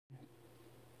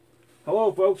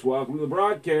Hello, folks. Welcome to the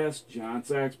broadcast. John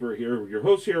Saxberg here, your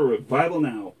host here with Bible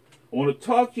Now. I want to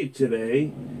talk to you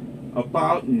today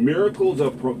about miracles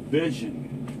of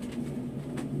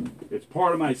provision. It's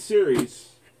part of my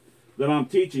series that I'm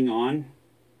teaching on,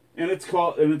 and it's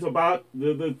about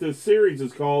the series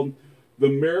is called The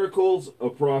Miracles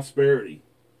of Prosperity.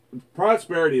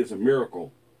 Prosperity is a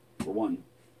miracle, for one.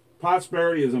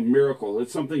 Prosperity is a miracle.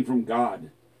 It's something from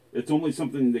God. It's only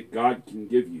something that God can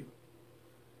give you.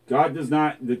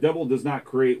 The devil does not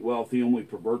create wealth, he only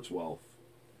perverts wealth.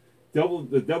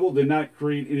 The devil did not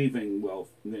create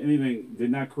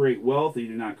did not create wealth, he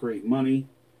did not create money,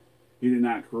 he did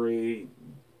not create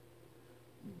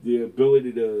the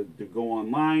ability to go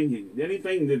online.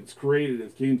 Anything that's created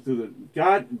that came through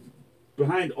God.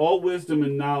 Behind all wisdom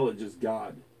and knowledge is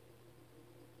God.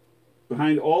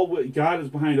 God is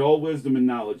behind all wisdom and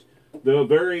knowledge. The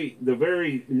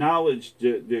very knowledge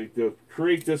to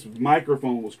create this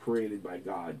microphone was created by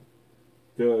God.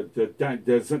 The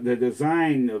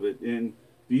design of it and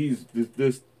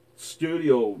this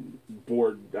studio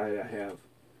board I have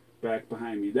back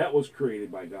behind me, that was created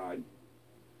by God.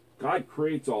 God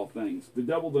creates all things. The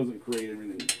devil doesn't create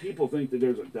everything. People think that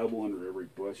there's a devil under every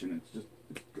bush, and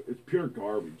it's pure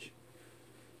garbage.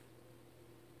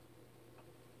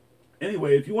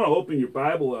 Anyway, if you want to open your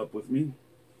Bible up with me,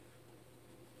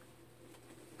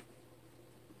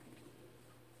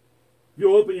 if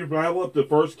you open your Bible up to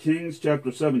 1 Kings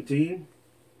chapter 17,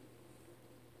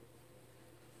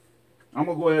 I'm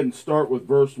going to go ahead and start with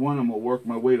verse 1. I'm going to work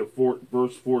my way to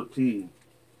verse 14.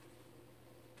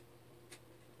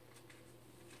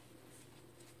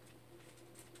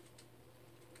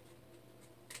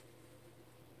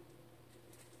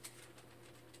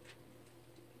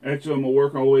 Actually, I'm going to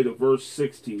work my way to verse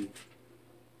 16.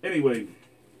 Anyway,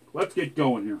 let's get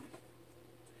going here.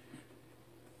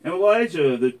 And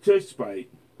Elijah the Tishbite,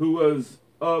 who was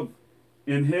of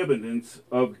inhabitants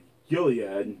of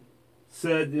Gilead,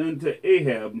 said unto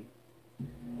Ahab,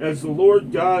 As the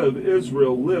Lord God of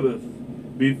Israel liveth,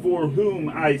 before whom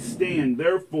I stand,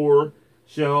 therefore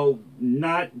shall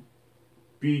not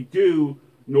be dew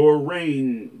nor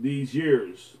rain these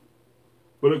years,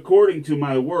 but according to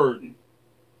my word.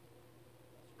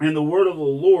 And the word of the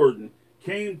Lord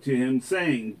came to him,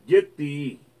 saying, Get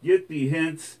thee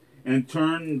hence, and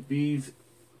turn these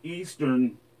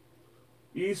eastward,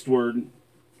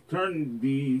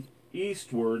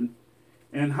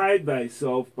 and hide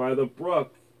thyself by the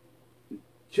brook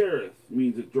Cherith,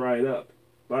 means it dried up,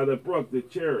 by the brook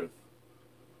that Cherith,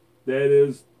 that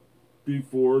is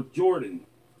before Jordan.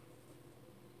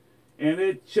 And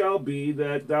it shall be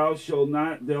that thou shalt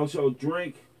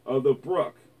drink of the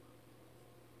brook,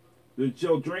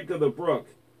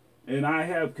 and I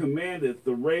have commanded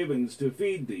the ravens to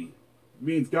feed thee. It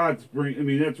means that's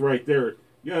right there.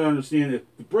 You gotta understand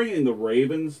that bringing the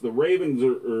ravens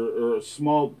are a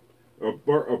small a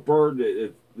bird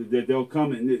that they'll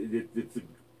come in.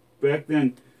 Back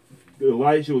then,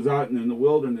 Elijah was out in the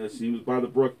wilderness. He was by the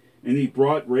brook, and he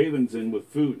brought ravens in with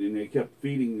food, and they kept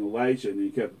feeding Elijah, and he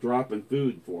kept dropping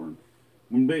food for him.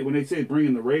 When they say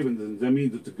bringing the ravens in, that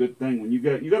means it's a good thing. When you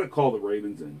got to call the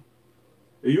ravens in.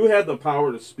 You have the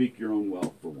power to speak your own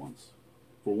wealth for once.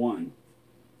 For one,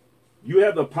 you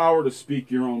have the power to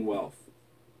speak your own wealth.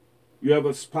 You have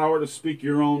a power to speak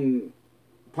your own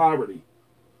poverty.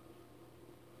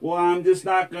 Well, I'm just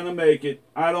not going to make it.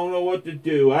 I don't know what to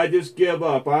do. I just give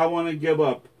up. I want to give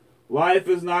up. Life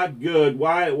is not good.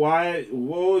 Why,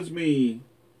 woe is me.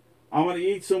 I'm going to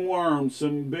eat some worms,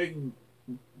 some big,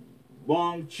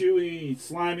 long, chewy,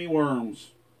 slimy worms.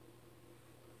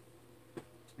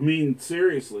 I mean,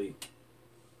 seriously,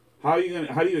 how do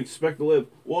you expect to live?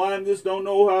 Well, I just don't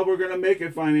know how we're gonna make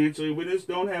it financially. We just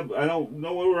don't have. I don't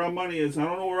know where our money is. I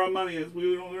don't know where our money is.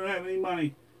 We don't have any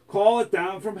money. Call it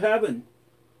down from heaven.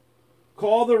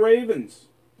 Call the ravens.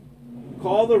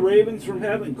 Call the ravens from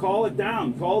heaven. Call it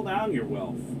down. Call down your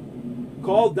wealth.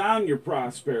 Call down your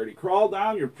prosperity. Call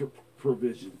down your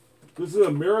provision. This is a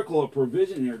miracle of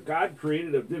provision here. God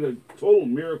did a total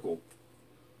miracle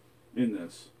in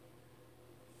this.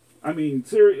 I mean,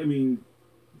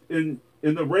 in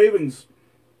the ravens,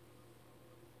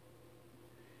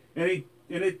 and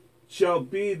it shall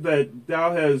be that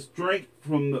thou hast drink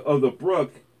of the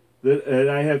brook that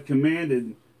I have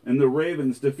commanded, and the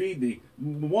ravens to feed thee.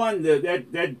 One,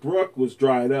 that brook was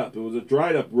dried up. It was a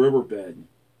dried up riverbed,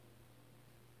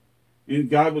 and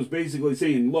God was basically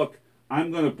saying, "Look, I'm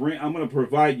going to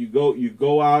provide you.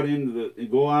 Go out into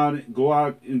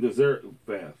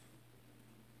Zarephath."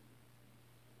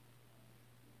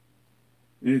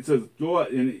 And it says, go out,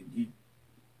 and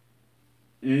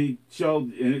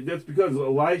that's because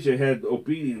Elijah had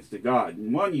obedience to God.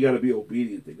 And one, you got to be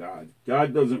obedient to God.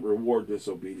 God doesn't reward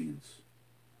disobedience.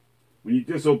 When you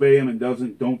disobey Him and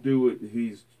don't do what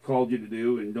He's called you to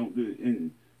do, and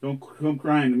don't come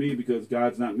crying to me because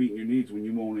God's not meeting your needs when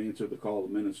you won't answer the call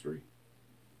of ministry.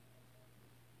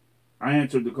 I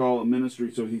answered the call of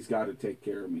ministry, so He's got to take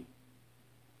care of me.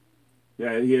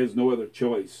 Yeah, He has no other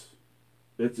choice.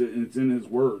 It's in His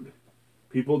Word.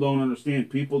 People don't understand.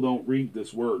 People don't read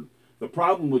this Word. The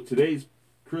problem with today's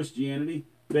Christianity,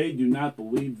 they do not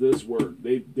believe this Word.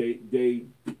 They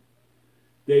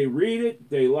read it,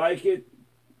 they like it,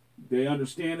 they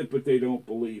understand it, but they don't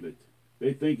believe it.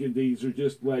 They think that these are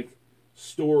just like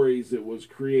stories that was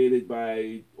created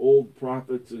by old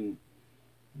prophets, and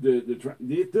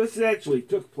this actually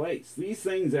took place. These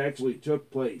things actually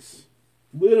took place.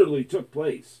 Literally took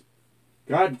place.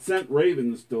 God sent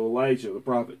ravens to Elijah the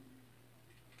prophet.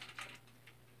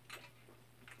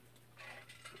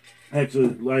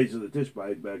 Actually, Elijah the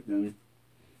Tishbite back then.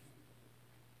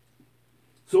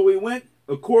 So he went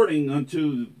according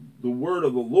unto the word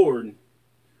of the Lord,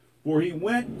 for he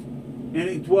went and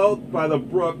he dwelt by the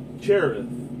brook Cherith,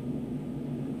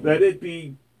 that it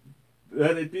be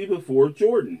before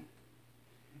Jordan.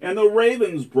 And the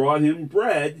ravens brought him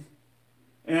bread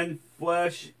and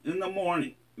flesh in the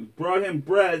morning. Brought him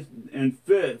bread and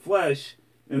flesh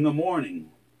in the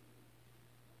morning.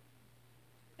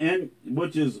 And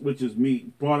which is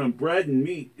meat. Brought him bread and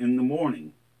meat in the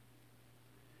morning.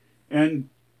 And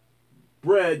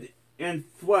bread and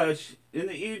flesh in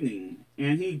the evening.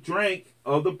 And he drank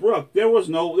of the brook. There was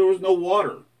no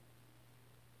water.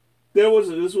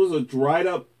 This was a dried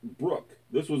up brook.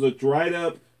 This was a dried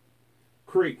up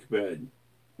creek bed.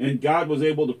 And God was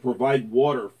able to provide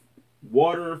water,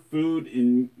 food,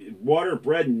 and water,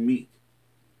 bread, and meat,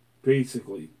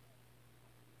 basically.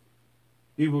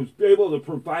 He was able to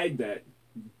provide that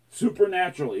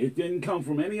supernaturally. It didn't come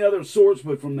from any other source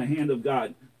but from the hand of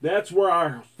God. That's where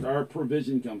our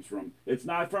provision comes from. It's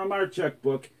not from our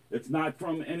checkbook. It's not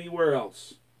from anywhere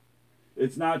else.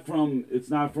 It's not from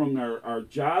our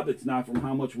job. It's not from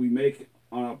how much we make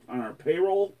on our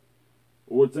payroll.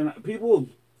 People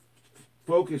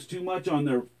focus too much on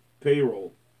their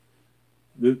payroll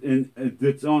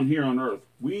that's on here on earth.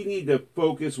 We need to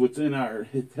focus what's in our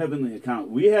heavenly account.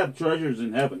 We have treasures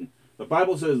in heaven. The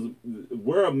Bible says,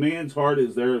 where a man's heart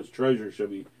is, there his treasure shall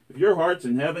be. If your heart's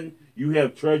in heaven, you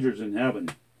have treasures in heaven.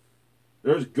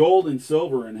 There's gold and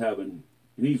silver in heaven,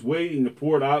 and He's waiting to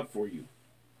pour it out for you.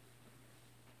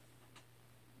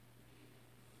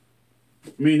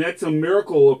 I mean, that's a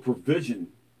miracle of provision.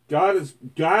 God is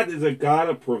a God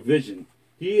of provision.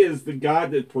 He is the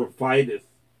God that provideth.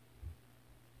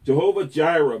 Jehovah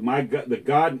Jireh, my God, the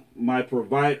God, my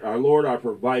provider, our Lord, our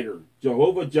provider.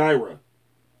 Jehovah Jireh.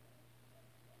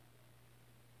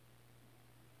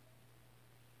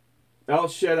 El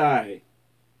Shaddai.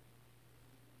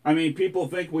 I mean, people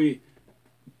think we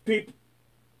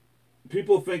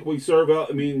serve El.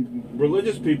 I mean,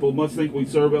 religious people must think we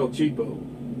serve El Cheapo.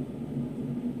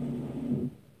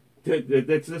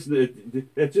 That's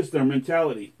just their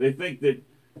mentality. They think that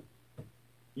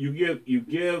you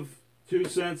give 2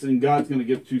 cents and God's going to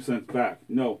give 2 cents back.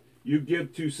 No, you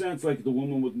give 2 cents like the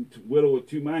widow with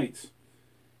 2 mites.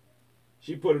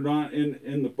 She put it on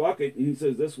in the bucket, and He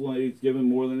says this lady's given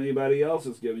more than anybody else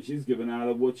is given. She's given out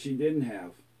of what she didn't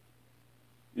have,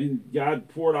 and God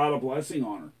poured out a blessing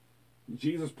on her.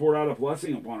 Jesus poured out a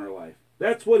blessing upon her life.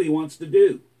 That's what He wants to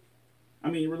do. I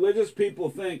mean, religious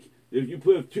people think if you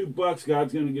put $2,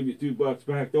 God's going to give you $2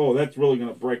 back. Oh, that's really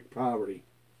going to break poverty.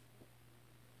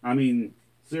 I mean,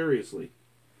 seriously.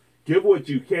 Give what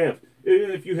you have.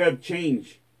 Even if you have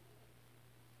change.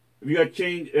 If you got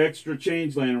extra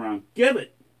change laying around, give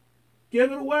it.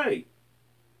 Give it away.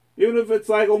 Even if it's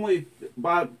like only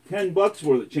about $10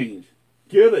 worth of change.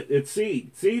 Give it. It's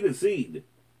seed. Seed is seed.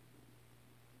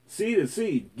 Seed is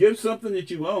seed. Give something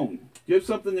that you own. Give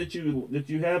something that you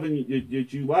have and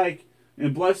that you like,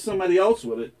 and bless somebody else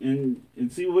with it, and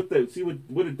see what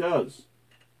it does.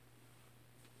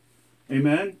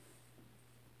 Amen.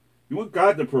 You want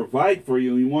God to provide for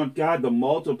you, and you want God to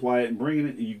multiply it and bring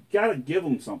it in. You got to give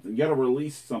Him something. You got to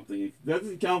release something. It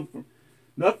doesn't come from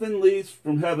nothing leaves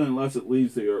from heaven unless it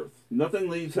leaves the earth. Nothing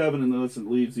leaves heaven unless it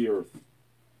leaves the earth.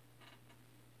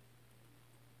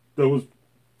 That was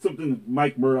something that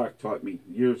Mike Murdoch taught me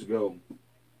years ago.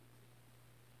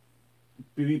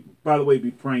 By the way,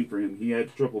 be praying for him. He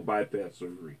had triple bypass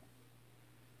surgery.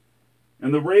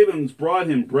 And the ravens brought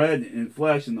him bread and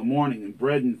flesh in the morning, and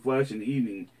bread and flesh in the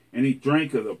evening, and he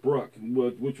drank of the brook,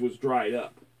 which was dried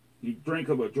up. He drank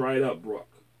of a dried up brook.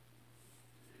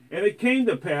 And it came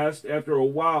to pass after a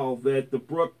while that the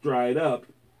brook dried up,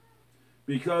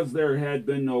 because there had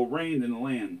been no rain in the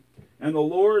land. And the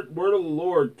word of the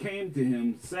Lord came to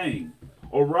him, saying,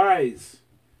 Arise,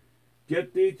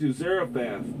 get thee to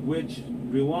Zarephath, which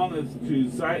belongeth to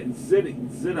Zidon,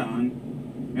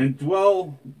 and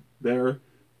dwell there.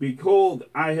 Behold,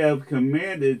 I have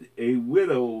commanded a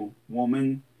widow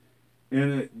woman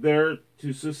in there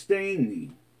to sustain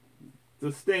thee.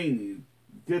 Sustain thee.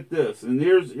 Get this, and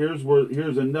here's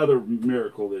another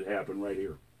miracle that happened right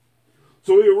here.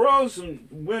 So he arose and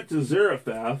went to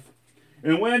Zarephath,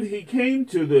 and when he came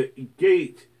to the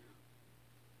gate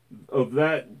of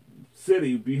that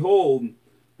city, behold,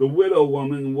 the widow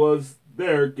woman was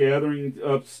there gathering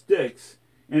up sticks,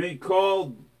 and he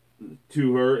called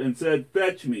to her and said,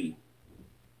 Fetch me,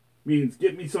 means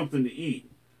get me something to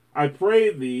eat. I pray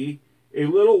thee a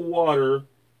little water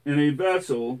in a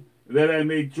vessel that I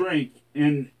may drink.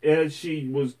 And as she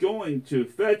was going to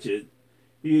fetch it,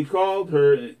 he called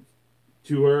her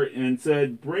to her and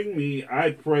said, Bring me,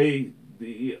 I pray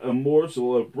thee, a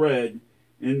morsel of bread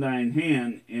in thine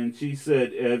hand. And she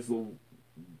said, As the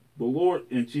Lord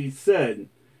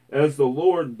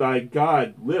thy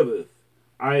God liveth,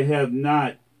 I have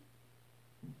not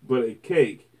but a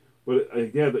cake, but I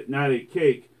have not a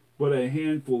cake, but a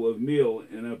handful of meal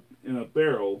in a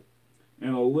barrel,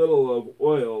 and a little of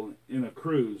oil in a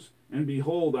cruse. And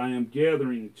behold, I am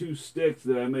gathering 2 sticks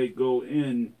that I may go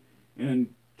in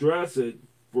and dress it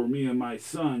for me and my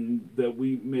son, that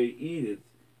we may eat it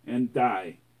and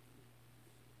die.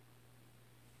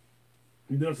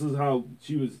 And this is how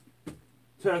she was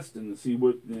testing to see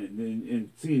what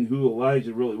and seeing who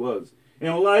Elijah really was. And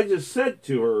Elijah said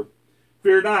to her,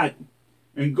 Fear not,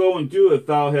 and go and do as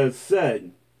thou hast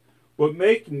said, but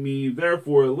make me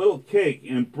therefore a little cake,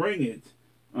 and bring it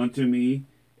unto me,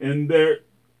 and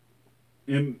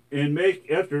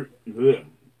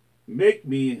make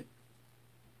me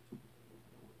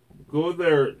go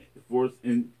there forth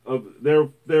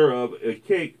thereof a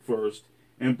cake first,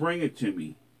 and bring it to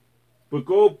me. But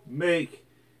go make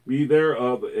me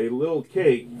thereof a little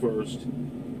cake first,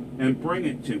 and bring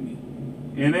it to me.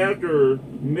 And after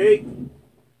make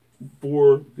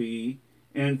for thee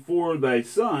and for thy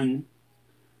son,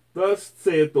 thus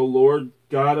saith the Lord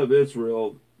God of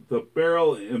Israel, the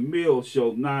barrel of meal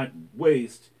shall not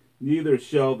waste, neither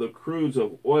shall the cruse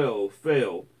of oil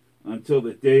fail, until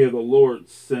the day of the Lord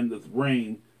sendeth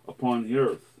rain upon the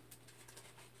earth.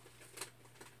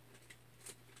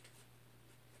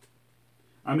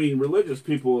 I mean, religious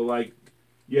people are like,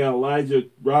 yeah, Elijah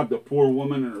robbed a poor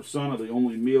woman and her son of the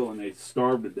only meal, and they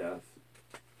starved to death.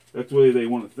 That's the way they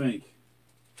want to think.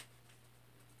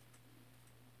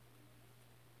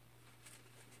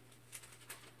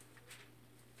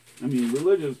 I mean,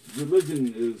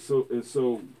 religion is so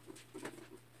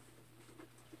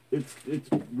it's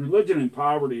religion and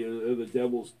poverty are the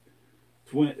devil's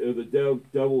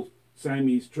devil's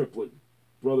Siamese triplet,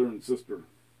 brother and sister.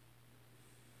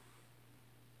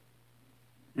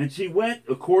 And she went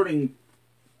according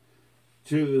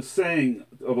to the saying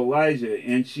of Elijah,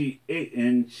 and she ate,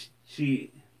 and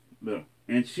he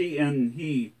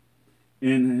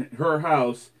in her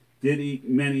house did eat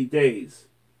many days.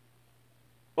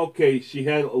 Okay, she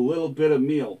had a little bit of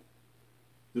meal,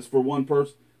 just for one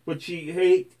person, but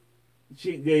they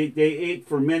ate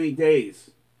for many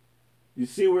days. You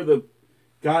see where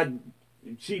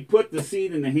she put the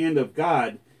seed in the hand of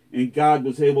God, and God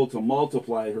was able to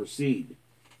multiply her seed.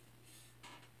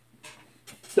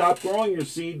 Stop throwing your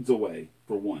seeds away,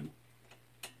 for one.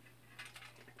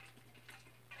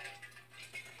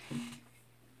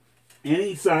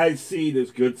 Any size seed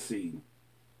is good seed.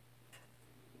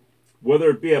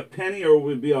 Whether it be a penny or it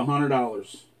would be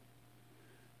 $100.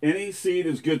 Any seed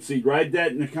is good seed. Write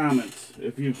that in the comments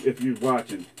if you're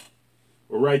watching.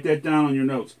 Or write that down on your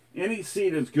notes. Any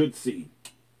seed is good seed.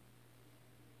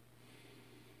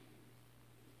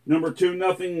 Number 2,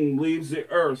 nothing leaves the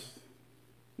earth.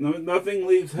 Nothing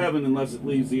leaves heaven unless it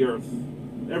leaves the earth.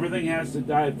 Everything has to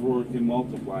die before it can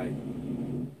multiply.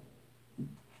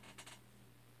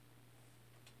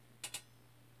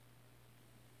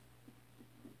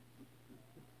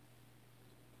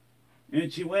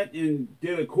 And she went and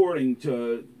did according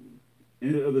to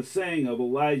the saying of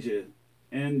Elijah,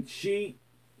 and she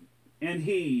and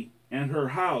he and her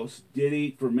house did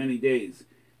eat for many days,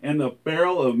 and the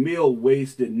barrel of meal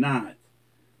wasted not,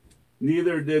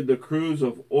 neither did the cruse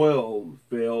of oil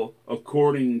fail,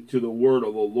 according to the word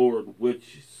of the Lord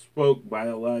which spoke by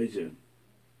Elijah.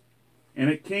 And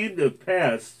it came to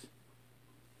pass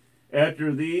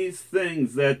after these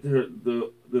things that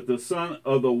the son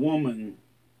of the woman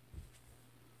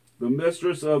the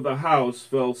mistress of the house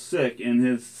fell sick, and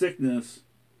his sickness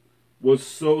was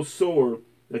so sore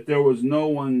that there was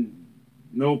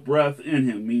no breath in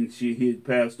him, means he had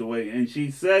passed away. And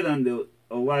she said unto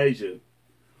Elijah,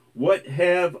 What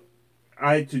have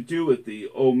I to do with thee,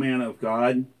 O man of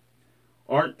God?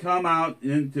 Art come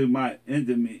unto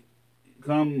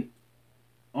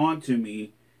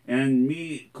me, and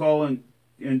me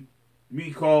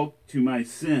call to my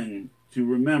sin to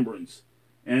remembrance,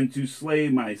 and to slay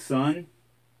my son?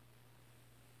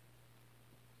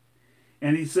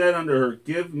 And he said unto her,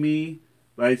 Give me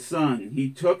thy son.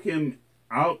 He took him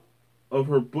out of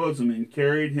her bosom and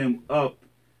carried him up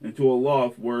into a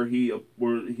loft where he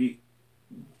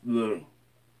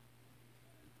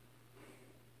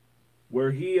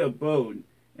abode,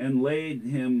 and laid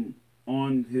him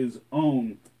on his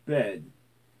own bed.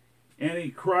 And he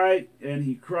cried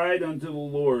unto the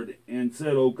Lord, and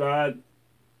said, O God,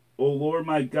 O Lord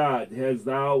my God, hast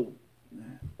thou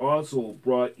also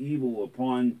brought evil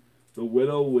upon the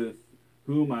widow with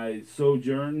whom I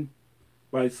sojourn,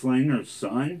 by slaying her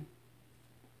son?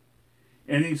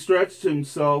 And he stretched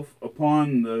himself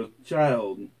upon the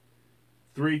child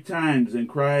 3 times, and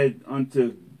cried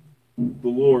unto the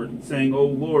Lord, saying, O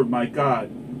Lord my God,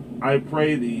 I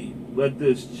pray thee, let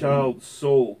this child's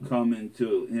soul come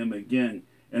into him again.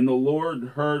 And the Lord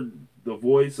heard the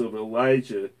voice of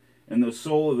Elijah, and the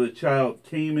soul of the child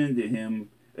came into him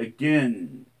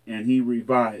again, and he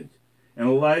revived. And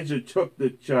Elijah took the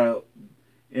child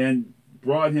and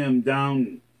brought him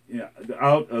down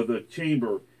out of the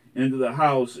chamber into the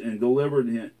house, and delivered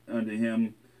him unto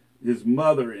him his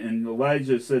mother. And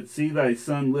Elijah said, See, thy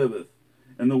son liveth.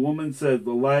 And the woman said,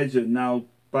 Elijah, now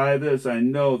by this I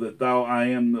know that thou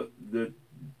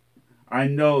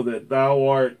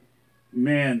art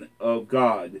man of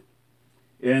God,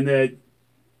 and that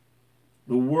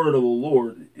the word of the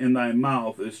Lord in thy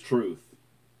mouth is truth.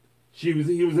 He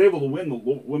was able to win the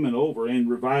woman over and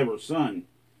revive her son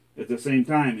at the same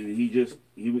time, and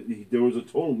there was a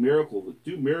total miracle.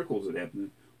 2 miracles that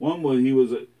happened. One was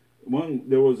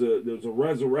there was a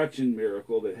resurrection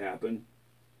miracle that happened,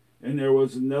 and there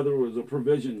was another was a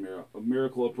provision miracle, a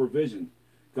miracle of provision.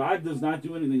 God does not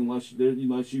do anything unless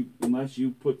you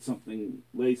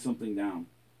lay something down.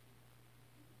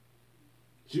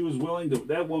 She was willing to.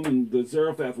 That woman, the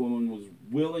Zarephath woman, was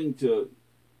willing to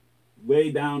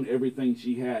lay down everything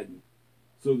she had,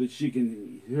 so that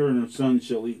her and her son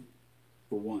shall eat.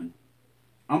 For one,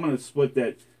 I'm going to split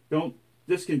that. Don't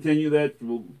discontinue that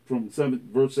from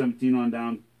verse 17 on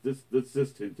down. Let's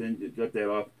just continue. Cut that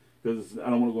off, because I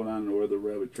don't want to go down no other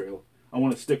rabbit trail. I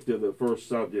want to stick to the first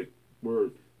subject,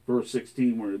 where verse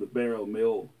 16, where the barrel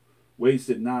mill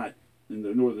wasted not, and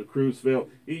nor the cruse failed.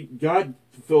 God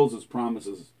fulfills His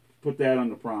promises. Put that on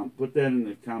the Put that in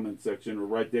the comment section, or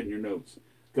write that in your notes.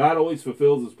 God always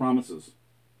fulfills His promises.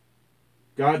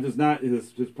 God does not.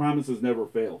 His promises never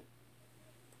fail.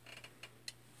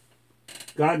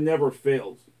 God never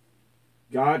fails.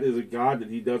 God is a God that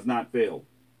He does not fail.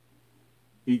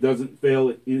 He doesn't fail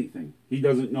at anything. He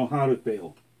doesn't know how to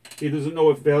fail. He doesn't know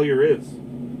what failure is.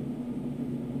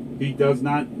 He does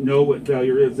not know what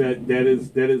failure is.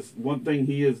 That is one thing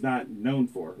He is not known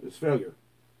for, is failure.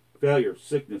 Failure,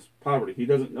 sickness, poverty. He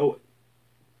doesn't know it.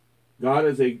 God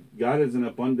is an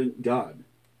abundant God.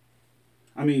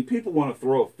 I mean, people want to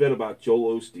throw a fit about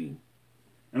Joel Osteen.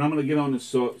 And I'm going to get on this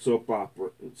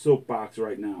soapbox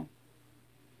right now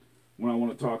when I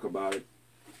want to talk about it.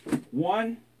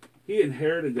 One, he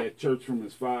inherited that church from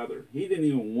his father. He didn't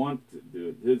even want to do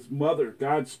it. His mother,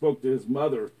 God spoke to his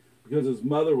mother, because his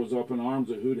mother was up in arms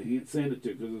of who to send it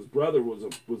to, because his brother was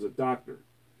a doctor.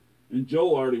 And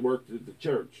Joel already worked at the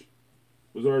church,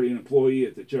 was already an employee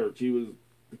at the church. He was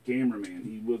the cameraman.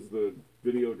 He was the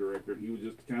video director. He was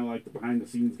just kind of like the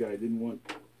behind-the-scenes guy. He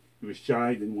was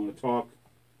shy, didn't want to talk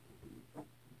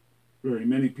very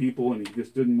many people, and he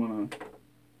just didn't want to.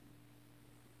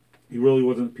 He really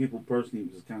wasn't a people person. He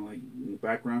was just kind of like in the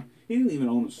background. He didn't even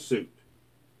own a suit,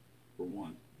 for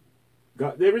one.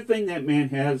 God, everything that man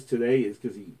has today is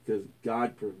because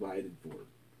God provided for it.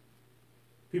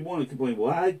 People want to complain,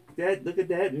 well, look at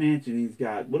that mansion he's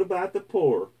got. What about the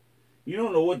poor? You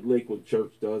don't know what Lakewood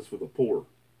Church does for the poor,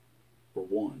 for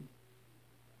one.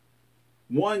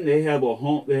 One, they have a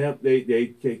home. They have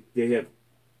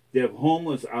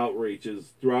homeless outreaches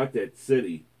throughout that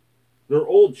city. Their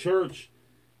old church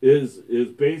is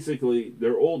basically,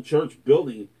 their old church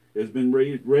building has been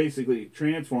basically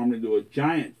transformed into a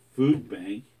giant food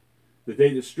bank that they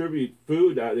distribute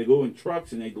food out. They go in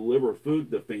trucks and they deliver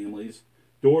food to families,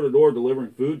 door to door,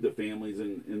 delivering food to families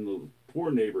in the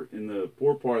poor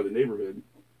part of the neighborhood.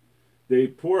 they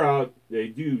pour out, they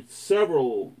do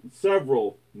several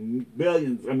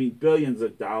billions, I mean billions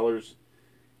of dollars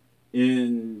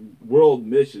in world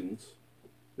missions.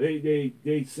 They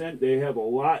have a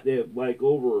lot. They have like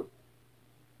over,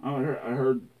 I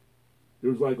heard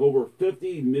there's like over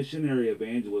 50 missionary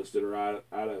evangelists that are out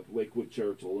of Lakewood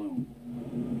Church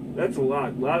alone. That's a lot.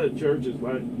 A lot of churches,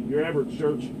 your average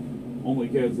church only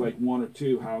has like one or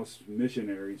two house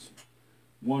missionaries.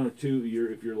 One or two,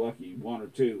 if you're lucky, one or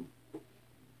two.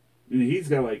 And he's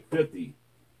got like 50.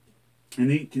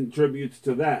 And he contributes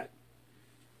to that.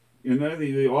 And then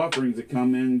the offerings that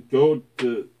come in go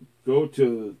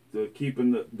to the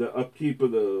keeping the upkeep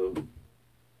of the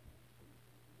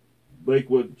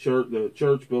Lakewood Church, the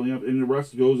church building up, and the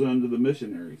rest goes on to the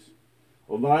missionaries.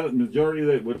 Majority of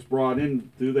that what's brought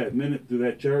in through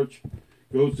that church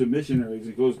goes to missionaries.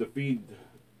 It goes to feed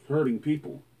hurting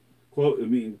people,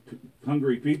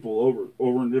 hungry people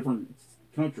over in different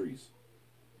countries,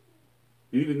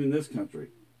 even in this country.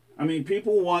 I mean,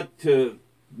 people want to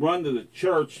run to the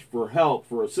church for help,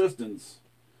 for assistance,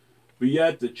 but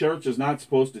yet the church is not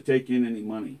supposed to take in any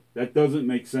money. That doesn't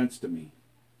make sense to me.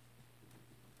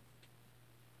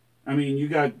 I mean,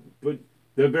 but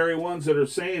the very ones that are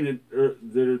saying it,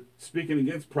 that are speaking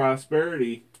against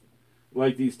prosperity,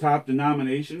 like these top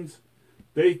denominations,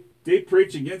 they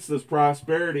preach against this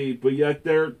prosperity, but yet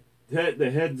the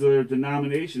heads of their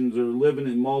denominations are living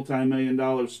in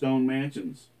multi-million-dollar stone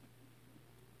mansions.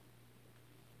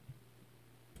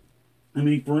 I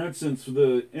mean, for instance,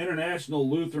 the International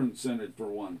Lutheran Synod, for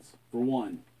one,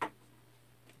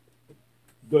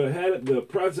 the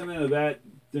president of that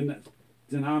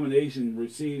denomination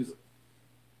receives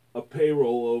a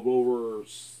payroll of over, I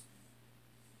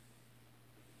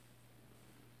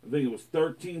think it was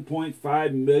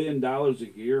 $13.5 million a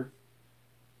year,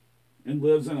 and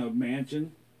lives in a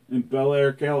mansion in Bel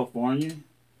Air, California.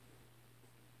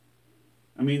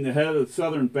 I mean, the head of the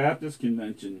Southern Baptist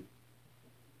Convention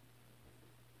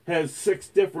has 6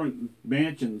 different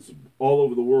mansions all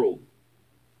over the world,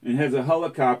 and has a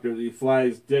helicopter that he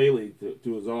flies daily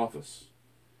to his office,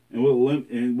 and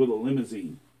with a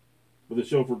limousine, with a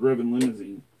chauffeur-driven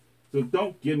limousine. So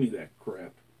don't give me that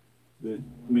crap. The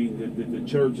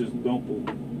church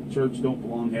don't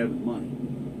belong having money,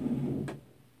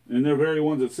 and they're very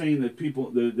ones that saying that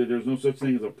that there's no such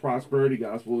thing as a prosperity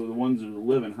gospel. They're the ones that are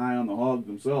living high on the hog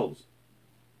themselves.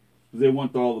 They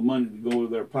want all the money to go to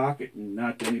their pocket and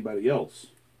not to anybody else.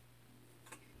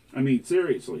 I mean,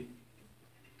 seriously.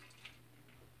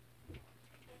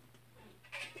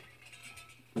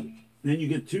 Then you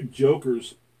get 2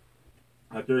 jokers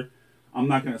out there. I'm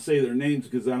not going to say their names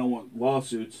because I don't want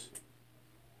lawsuits.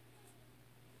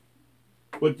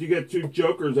 But you get 2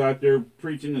 jokers out there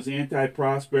preaching this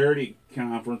anti-prosperity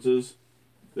conferences.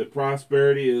 That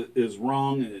prosperity is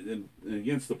wrong and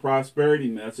against the prosperity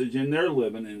message, and they're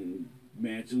living in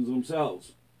mansions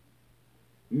themselves,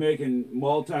 making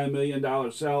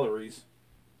multi-million-dollar salaries.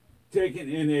 Taking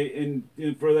in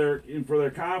for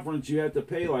their conference, you have to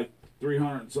pay like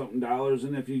 $300 something,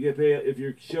 and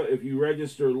if you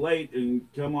register late and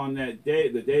come on that day,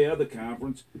 the day of the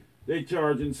conference, they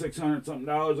charge in $600 something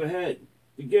a head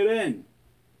to get in.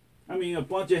 I mean, a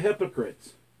bunch of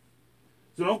hypocrites.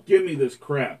 So don't give me this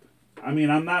crap. I mean,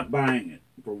 I'm not buying it,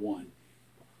 for one.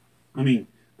 I mean,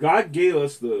 God gave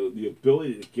us the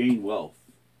ability to gain wealth.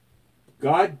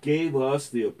 God gave us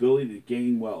the ability to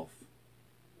gain wealth.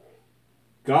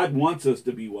 God wants us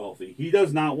to be wealthy. He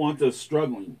does not want us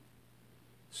struggling.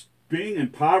 Being in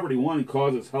poverty, one,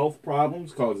 causes health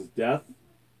problems, causes death.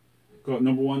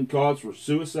 Number 1 cause for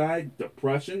suicide,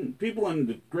 depression. People in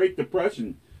the Great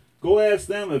Depression, go ask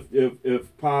them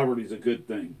if poverty's a good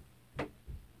thing.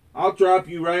 I'll drop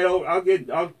you right over.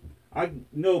 I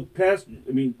know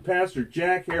Pastor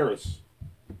Jack Harris.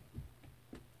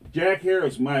 Jack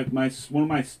Harris, one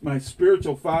of my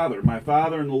spiritual father, my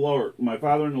father in the Lord.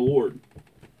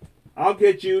 I'll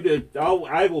get you to.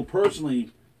 I will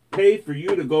personally pay for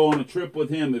you to go on a trip with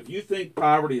him. If you think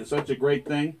poverty is such a great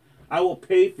thing, I will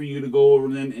pay for you to go over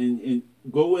them and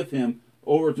go with him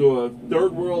over to a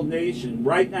third world nation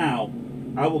right now.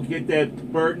 I will get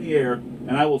that bird in the air,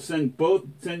 and I will send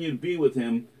you to be with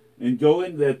him and go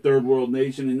into that third world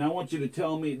nation. And I want you to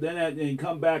tell me and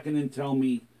come back and then tell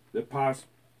me that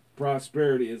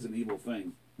prosperity is an evil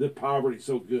thing, that poverty is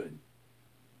so good.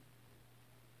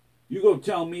 You go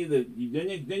tell me that,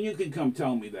 then you can come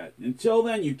tell me that. Until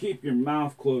then, you keep your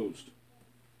mouth closed.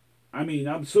 I mean,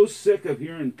 I'm so sick of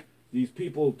hearing these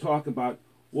people talk about,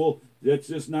 well, that's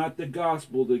just not the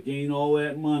gospel to gain all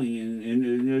that money and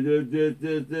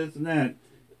this and that.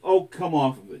 Oh, come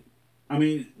off of it. I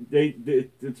mean,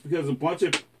 it's because a bunch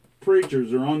of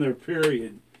preachers are on their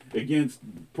period against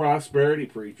prosperity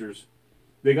preachers.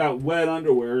 They got wet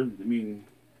underwear. I mean,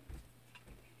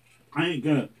 I ain't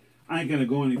gonna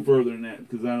go any further than that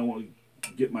because I don't want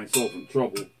to get myself in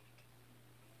trouble.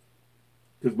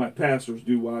 Because my pastors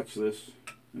do watch this,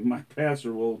 and my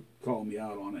pastor will call me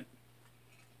out on it.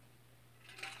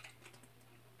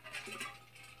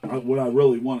 What I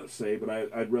really want to say, but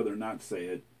I'd rather not say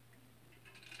it.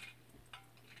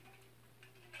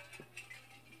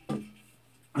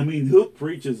 I mean, who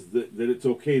preaches that it's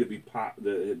okay to be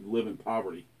to live in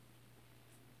poverty?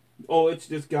 Oh, it's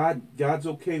just God's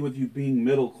okay with you being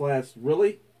middle class.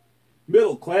 Really?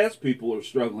 Middle class people are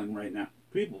struggling right now.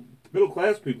 Middle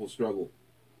class people struggle.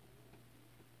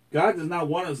 God does not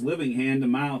want us living hand to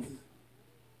mouth,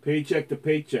 paycheck to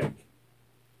paycheck.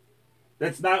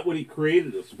 That's not what He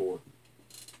created us for.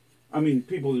 I mean,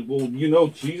 people, well,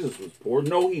 Jesus was poor.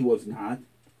 No, He was not.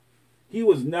 He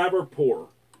was never poor.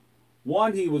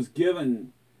 One, he was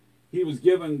given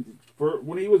for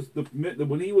when he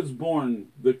was born,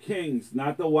 the kings,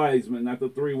 not the wise men, not the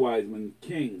three wise men,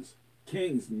 kings,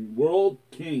 world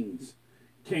kings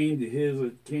came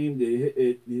to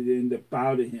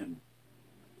bow to him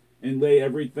and lay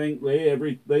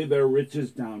their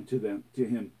riches down to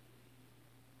him.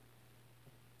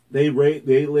 They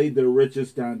laid their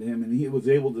riches down to him, and he was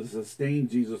able to sustain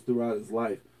Jesus throughout his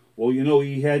life. Well,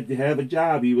 he had to have a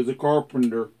job. He was a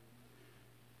carpenter.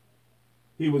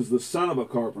 He was the son of a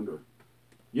carpenter.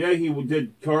 Yeah, he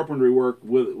did carpentry work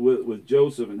with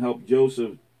Joseph and helped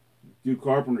Joseph do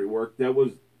carpentry work. That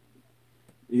was,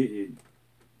 even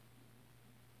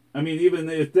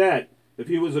if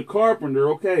he was a carpenter,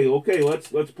 okay,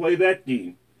 let's play that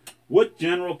game. What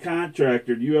general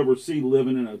contractor do you ever see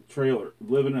living in a trailer,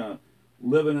 living in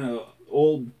a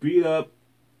old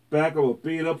back of a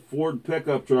beat up Ford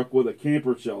pickup truck with a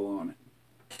camper shell on it?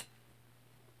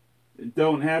 It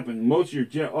don't happen. Most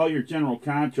of all your general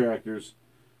contractors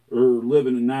are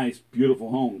living in nice, beautiful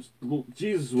homes.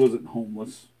 Jesus wasn't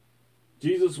homeless.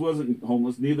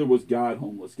 Neither was God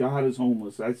homeless. God is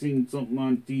homeless. I seen something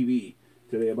on TV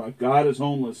today about God is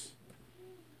homeless.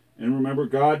 And remember,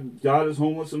 God is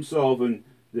homeless himself, and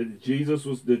that Jesus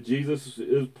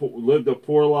lived a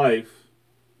poor life.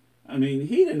 I mean,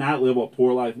 he did not live a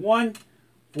poor life.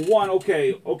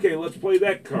 Okay, let's play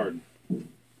that card.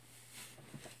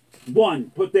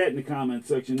 Put that in the comment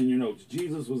section in your notes.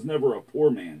 Jesus was never a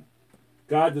poor man.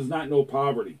 God does not know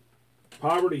poverty.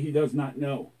 Poverty he does not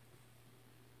know.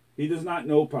 He does not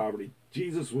know poverty.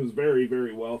 Jesus was very,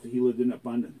 very wealthy. He lived in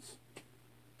abundance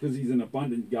because he's an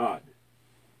abundant God.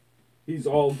 He's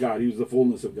all God. He was the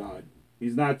fullness of God.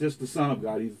 He's not just the Son of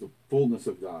God. He's the fullness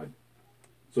of God.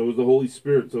 So is the Holy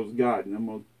Spirit. So is God. And I'm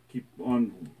going to keep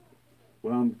on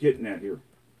what I'm getting at here.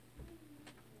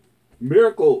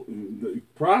 Miracle,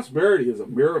 prosperity is a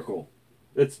miracle.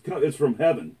 It's from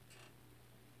heaven.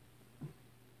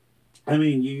 I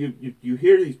mean, you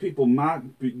hear these people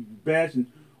bashing.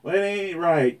 Well, that ain't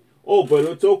right. Oh, but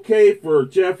it's okay for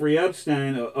Jeffrey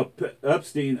Epstein, a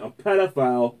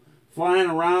pedophile, flying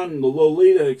around in the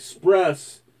Lolita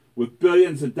Express with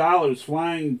billions of dollars,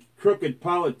 flying crooked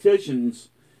politicians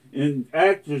and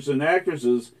actors and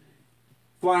actresses,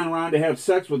 flying around to have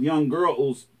sex with young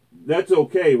girls. That's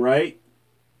okay, right?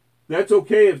 That's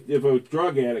okay if a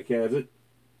drug addict has it.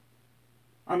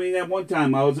 I mean, at one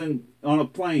time I was on a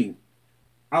plane.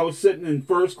 I was sitting in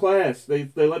first class. They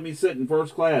let me sit in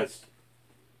first class.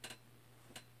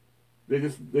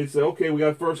 They said, okay, we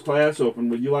got first class open.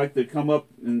 Would you like to come up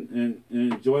and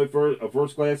enjoy a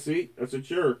first class seat? I said,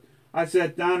 sure. I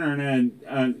sat down there, and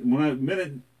when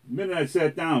minute I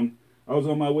sat down, I was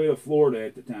on my way to Florida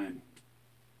at the time.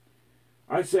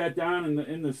 I sat down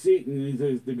in the seat, and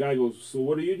the guy goes, so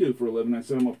what do you do for a living? I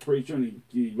said, I'm a preacher, and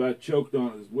he about choked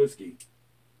on his whiskey.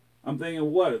 I'm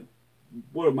thinking, what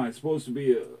am I supposed to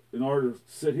be? In order to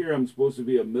sit here, I'm supposed to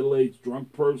be a middle-aged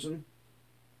drunk person?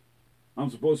 I'm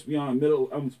supposed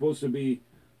to be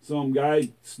some guy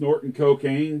snorting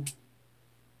cocaine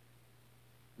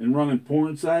and running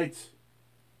porn sites?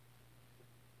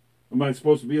 Am I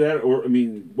supposed to be that? Or, I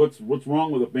mean, what's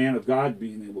wrong with a man of God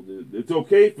being able to do it? It's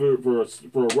okay for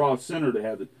a raw sinner to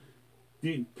have it.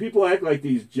 People act like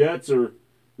these jets are,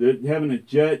 that having a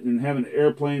jet and having an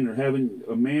airplane or having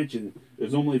a mansion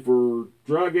is only for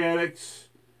drug addicts,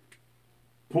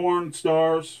 porn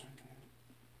stars,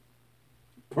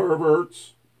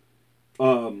 perverts,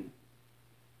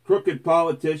 crooked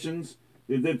politicians.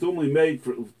 It's only made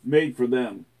for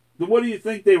them. Then what do you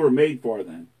think they were made for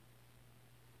then?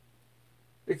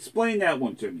 Explain that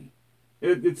one to me.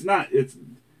 It's not a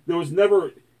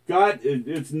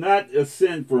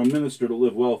sin for a minister to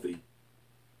live wealthy.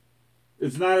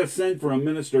 It's not a sin for a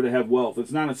minister to have wealth.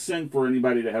 It's not a sin for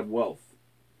anybody to have wealth.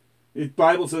 The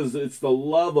Bible says it's the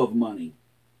love of money.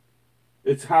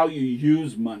 It's how you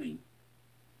use money.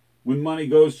 When money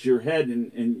goes to your head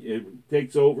and it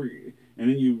takes over, and then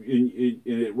and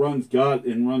it runs God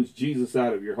and runs Jesus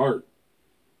out of your heart,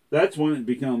 that's when it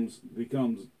becomes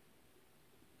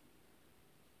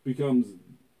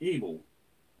evil.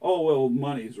 Oh, well,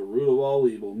 money is the root of all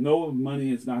evil. No,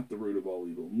 money is not the root of all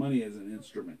evil. Money is an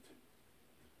instrument.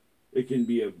 It can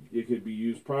be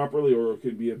used properly, or it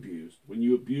can be abused. When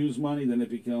you abuse money, then it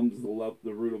becomes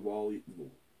the root of all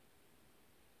evil.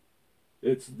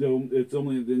 It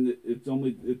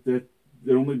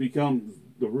only becomes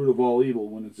the root of all evil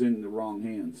when it's in the wrong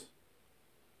hands.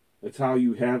 It's how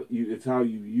you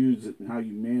use it and how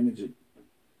you manage it.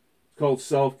 It's called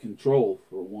self-control,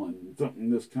 for one. Something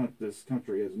this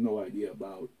country has no idea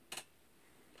about.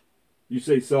 You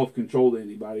say self-control to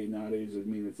anybody nowadays, I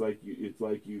mean, it's like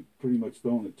you pretty much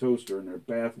throwing a toaster in their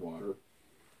bathwater.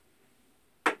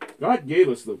 God gave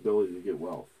us the ability to get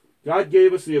wealth. God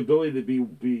gave us the ability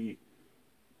to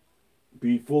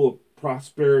be full of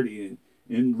prosperity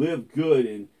and live good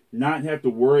and not have to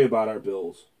worry about our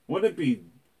bills. Wouldn't it be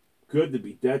good to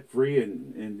be debt free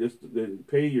and just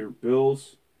pay your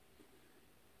bills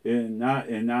and not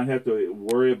have to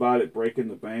worry about it breaking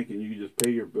the bank, and you can just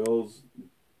pay your bills?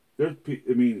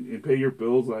 And pay your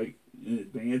bills like in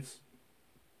advance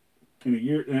in a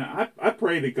year. And I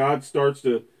pray that God starts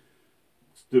to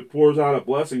pours out a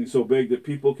blessing so big that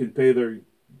people can pay their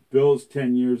bills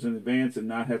 10 years in advance and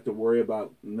not have to worry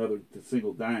about another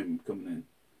single dime coming in,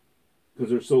 because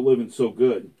they're living so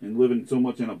good and living so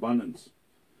much in abundance.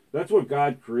 That's what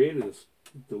God created us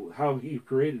how He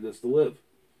created us to live.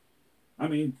 I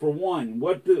mean, for one,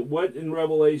 what in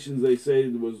Revelations they say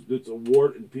it's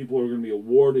awarded, people are going to be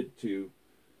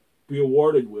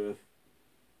awarded with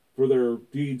for their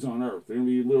deeds on earth. They're going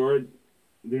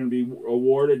to be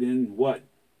awarded in what?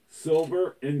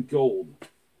 Silver and gold.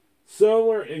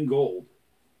 Silver and gold.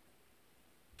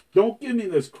 Don't give me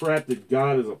this crap that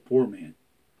God is a poor man.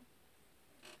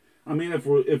 I mean, if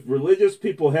religious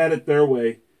people had it their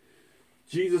way,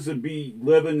 Jesus would be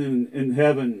living in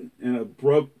heaven in a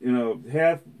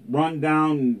half run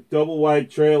down double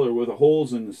wide trailer with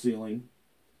holes in the ceiling,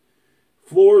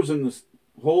 holes in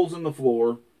the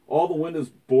floor, all the windows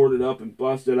boarded up and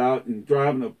busted out, and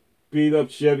driving a beat up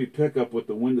Chevy pickup with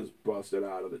the windows busted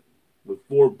out of it, with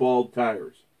 4 bald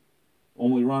tires,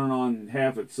 only running on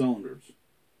half its cylinders.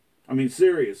 I mean,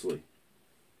 seriously.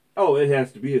 Oh,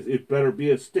 it better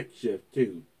be a stick shift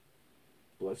too.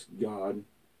 Bless God.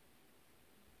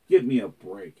 Give me a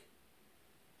break.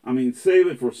 I mean, save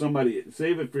it for somebody.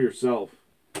 Save it for yourself.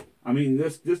 I mean,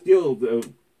 this deal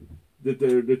that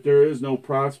there is no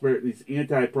prosperity. These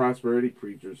anti-prosperity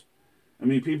preachers. I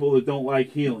mean, people that don't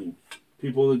like healing,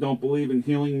 people that don't believe in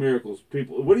healing miracles.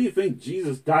 People. What do you think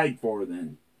Jesus died for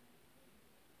then?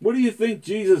 What do you think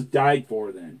Jesus died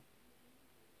for then?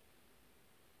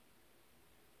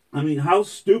 I mean, how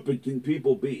stupid can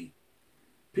people be?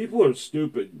 People are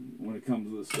stupid when it comes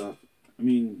to this stuff. I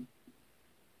mean,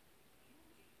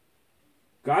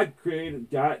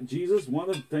 Jesus, one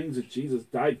of the things that Jesus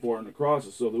died for on the cross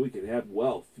is so that we could have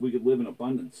wealth. We could live in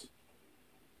abundance.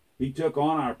 He took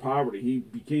on our poverty. He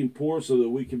became poor so that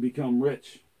we can become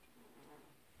rich.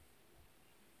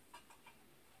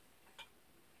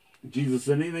 Jesus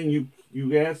said, anything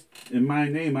you ask in my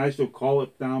name, I shall call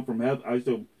it down from heaven. I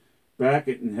shall back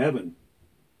it in heaven.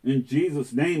 In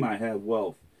Jesus' name I have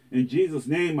wealth. In Jesus'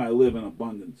 name I live in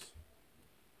abundance.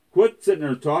 Quit sitting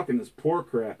there talking this poor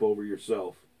crap over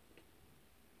yourself.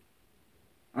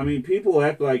 I mean, people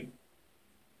act like,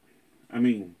 I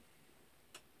mean,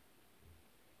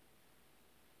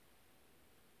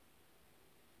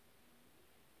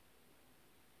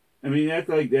 they act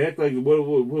like what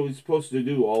are we supposed to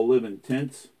do? All live in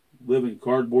tents, live in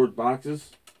cardboard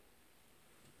boxes.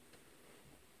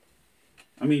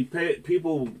 I mean,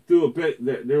 people do a bit.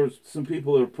 There was some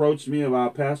people that approached me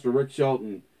about Pastor Rick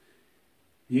Shelton.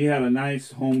 He had a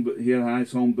nice home. He had a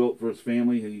nice home built for his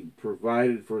family. He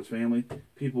provided for his family.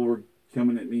 People were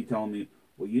coming at me, telling me,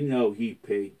 "Well, you know, he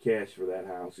paid cash for that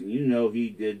house, and you know, he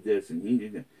did this and he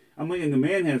did that." I'm like, the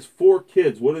man has 4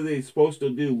 kids. What are they supposed to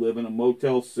do? Live in a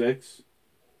Motel 6?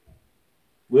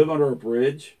 Live under a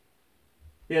bridge?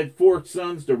 He had 4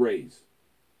 sons to raise.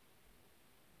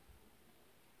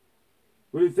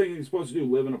 What do you think he's supposed to do?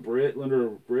 Live in under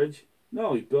a bridge?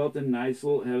 No, he built had a nice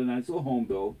little home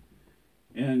built.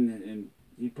 And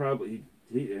he probably,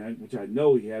 which I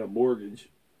know he had a mortgage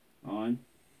on,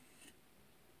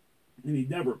 and he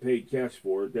never paid cash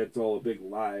for it. That's all a big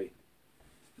lie.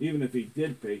 Even if he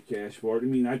did pay cash for it. I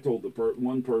mean, I told the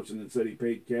one person that said he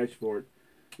paid cash for it.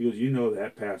 He goes, you know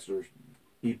that pastor,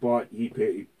 he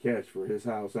paid cash for his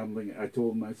house. I'm thinking, I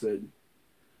told him, I said,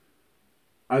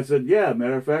 yeah,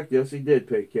 matter of fact, yes, he did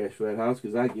pay cash for that house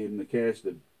because I gave him the cash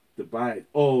to buy it.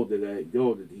 Oh, did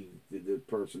the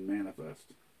person manifest?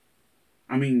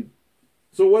 I mean,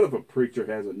 so what if a preacher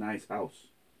has a nice house?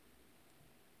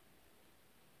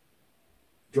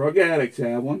 Drug addicts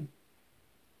have one,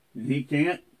 and he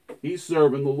can't. He's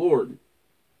serving the Lord.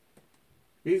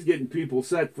 He's getting people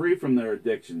set free from their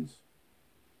addictions.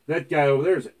 That guy over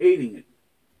there is aiding it.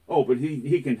 Oh, but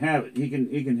he can have it. He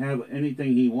can have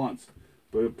anything he wants.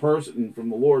 But a person from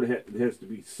the Lord has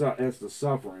to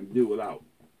suffer and do without.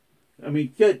 I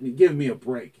mean, give me a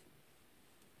break.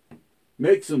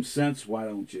 Make some sense, why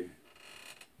don't you?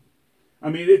 I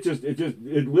mean,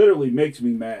 it literally makes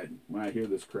me mad when I hear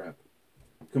this crap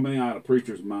coming out of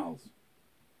preachers' mouths.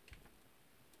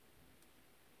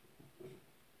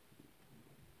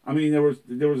 I mean,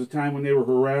 there was a time when they were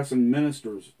harassing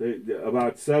ministers.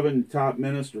 About 7 top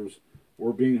ministers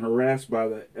were being harassed by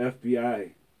the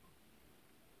FBI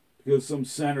because some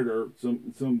senator,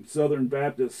 some Southern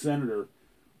Baptist senator,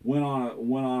 went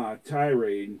on a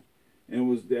tirade and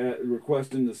was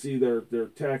requesting to see their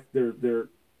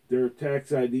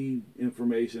tax ID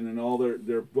information and all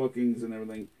their bookings and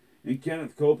everything. And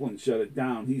Kenneth Copeland shut it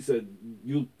down. He said,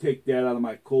 "You'll take that out of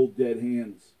my cold dead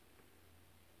hands.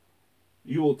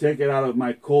 You will take it out of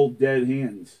my cold dead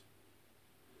hands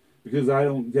because I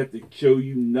don't get to show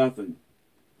you nothing."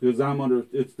 Because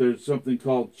there's something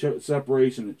called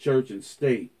separation of church and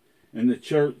state, and the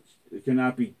church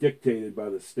cannot be dictated by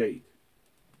the state.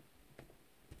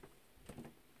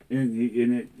 And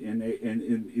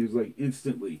it was like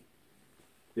instantly,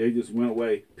 they just went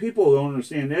away. People don't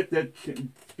understand that.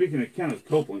 Speaking of Kenneth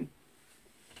Copeland,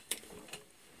 I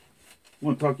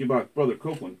want to talk to you about Brother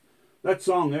Copeland. That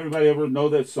song, everybody ever know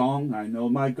that song? I know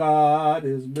my God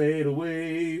has made a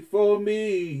way for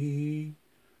me.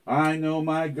 I know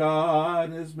my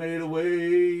God has made a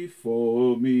way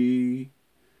for me.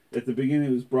 At the beginning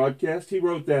of his broadcast, he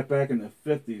wrote that back in the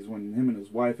 50s when him and his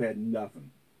wife had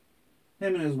nothing.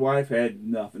 Him and his wife had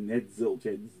nothing. They had zilch,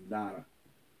 had nada.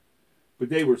 But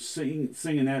they were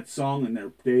singing that song in their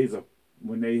days of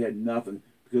when they had nothing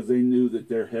because they knew that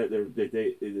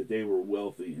that they were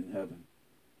wealthy in heaven.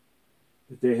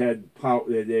 That they had power,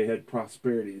 that they had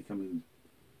prosperity coming.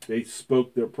 They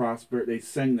spoke their prosperity. They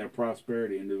sang their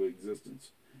prosperity into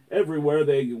existence. Everywhere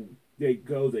they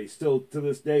go, they still to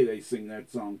this day they sing that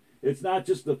song. It's not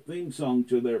just a theme song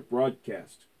to their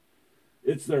broadcast.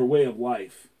 It's their way of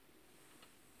life.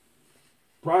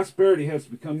 Prosperity has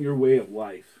to become your way of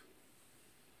life.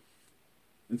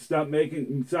 And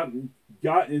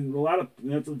and a lot of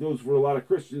that goes for a lot of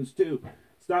Christians too.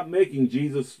 Stop making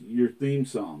Jesus your theme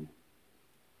song.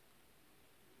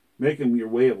 Make him your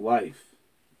way of life.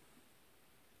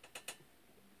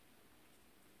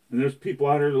 And there's people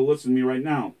out here that listen to me right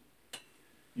now.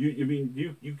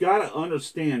 You gotta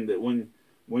understand that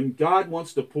when God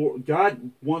wants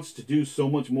to do so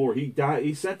much more.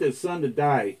 He sent his son to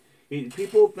die.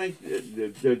 People think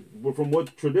that from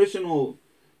what traditional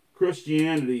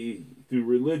Christianity through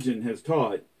religion has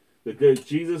taught, that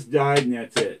Jesus died and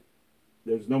that's it.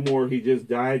 There's no more. He just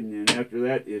died, and then after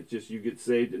that, it's just you get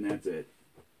saved and that's it.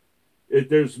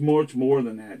 There's much more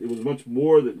than that. It was much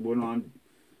more that went on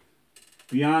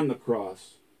beyond the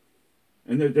cross,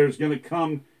 and there's going to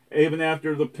come even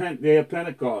after the day of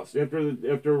Pentecost.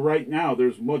 After right now,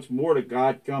 there's much more to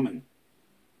God coming.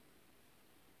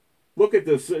 Look at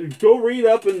this. Go read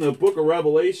up in the book of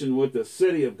Revelation what the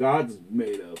city of God's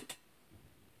made of.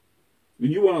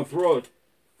 And you want to throw a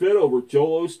fit over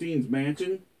Joel Osteen's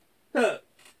mansion? Huh,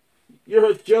 you're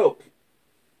a joke.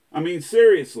 I mean,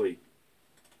 seriously.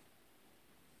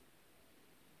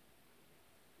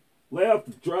 Lay off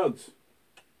the drugs.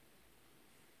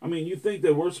 I mean, you think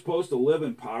that we're supposed to live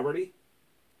in poverty?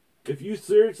 If you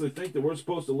seriously think that we're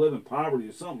supposed to live in poverty,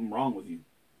 there's something wrong with you.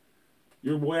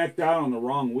 You're whacked out on the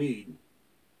wrong weed.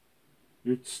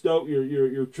 You're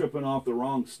tripping off the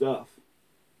wrong stuff.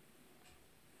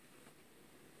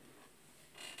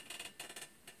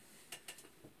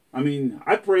 I mean,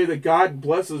 I pray that God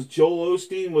blesses Joel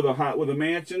Osteen with a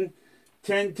mansion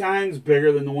 10 times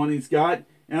bigger than the one he's got,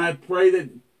 and I pray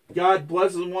that God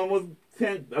blesses one with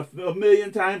a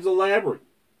million times elaborate.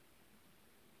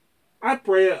 I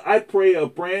pray a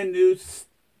brand new.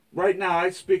 Right now, I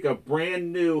speak a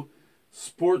brand new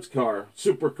sports car,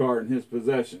 supercar in his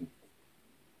possession.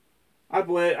 I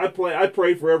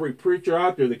pray for every preacher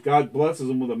out there that God blesses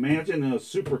them with a mansion and a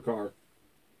supercar.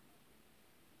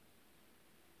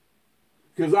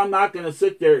 Because I'm not going to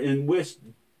sit there and wish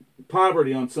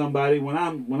poverty on somebody when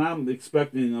I'm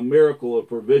expecting a miracle of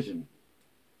provision.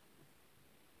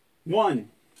 One,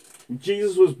 when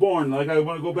Jesus was born, like I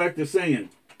want to go back to saying,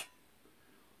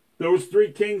 there was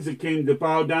 3 kings that came to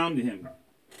bow down to him.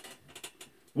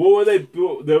 What were they?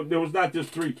 There was not just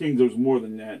 3 kings. There was more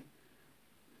than that.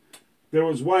 There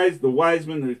was the wise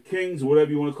men, the kings,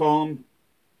 whatever you want to call them.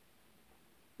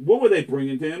 What were they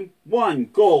bringing to him? 1,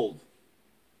 gold.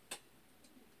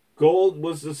 Gold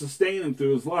was to sustain him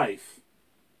through his life.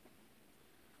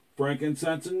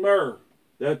 Frankincense and myrrh.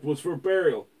 That was for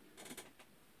burial.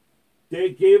 They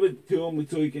gave it to him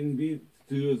so he can be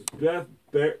to his death,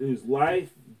 his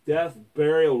life, death,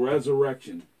 burial,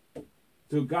 resurrection.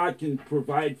 So God can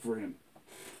provide for him.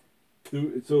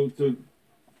 So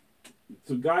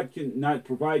God can not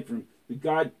provide for him.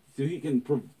 So he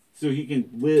can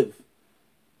live.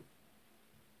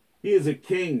 He is a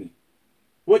king.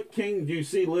 What king do you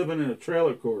see living in a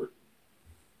trailer court?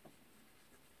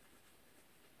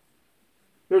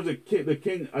 There's a king. The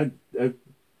king. I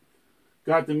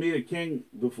got to meet a king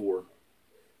before,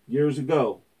 years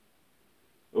ago,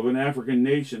 of an African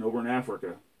nation over in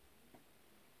Africa.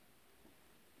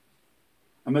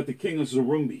 I met the king of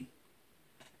Zarumbi.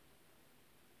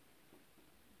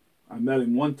 I met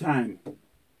him one time.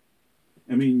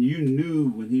 I mean, you knew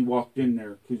when he walked in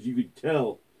there because you could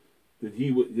tell that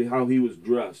how he was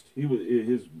dressed. He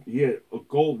had a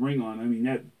gold ring on. I mean,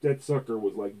 that sucker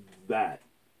was like that.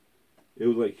 It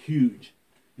was like huge.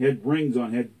 He had rings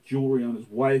on, had jewelry on. His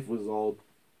wife was all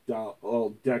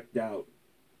decked out.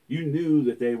 You knew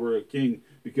that they were a king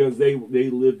because they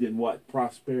lived in what?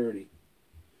 Prosperity.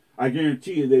 I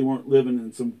guarantee you they weren't living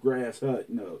in some grass hut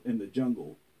in the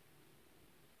jungle.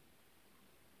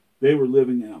 They were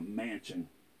living in a mansion.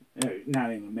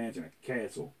 Not even a mansion, a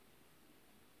castle.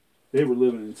 They were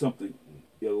living in something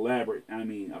elaborate. I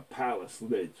mean, a palace.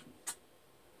 If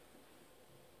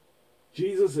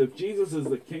Jesus is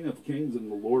the King of Kings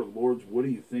and the Lord of Lords, what do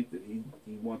you think that he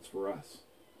wants for us?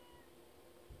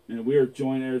 And if we are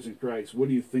joint heirs in Christ, what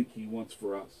do you think he wants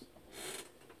for us?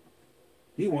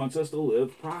 He wants us to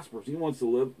live prosperous. He wants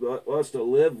us to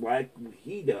live like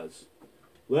he does.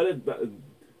 Let it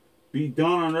be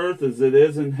done on earth as it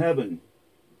is in heaven.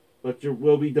 Let your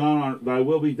will be done on thy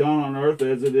will be done on earth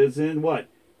as it is in what?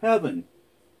 Heaven.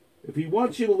 If he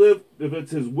wants you to live, if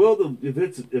it's his will, if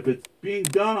it's being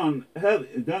done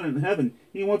in heaven,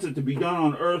 he wants it to be done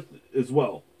on earth as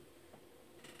well.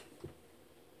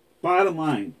 Bottom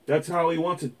line, that's how he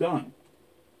wants it done.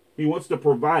 He wants to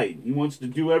provide. He wants to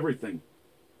do everything.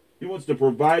 He wants to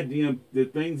provide the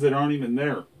things that aren't even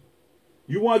there.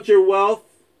 You want your wealth.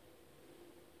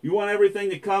 You want everything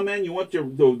to come in. You want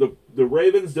the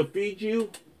ravens to feed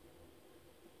you,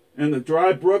 and the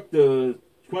dry brook to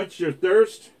quench your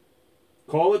thirst.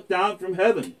 Call it down from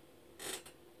heaven.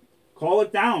 Call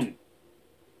it down.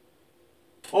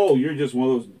 Oh, you're just one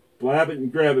of those blab it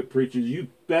and grab it preachers. You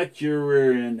bet your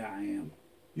rear end I am.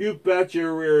 You bet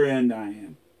your rear end I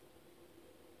am.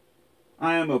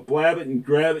 I am a blab it and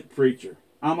grab it preacher.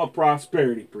 I'm a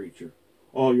prosperity preacher.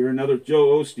 Oh, you're another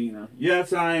Joe Osteiner.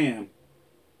 Yes, I am.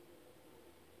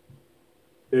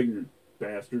 Ignorant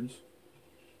bastards.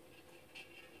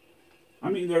 I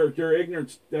mean, their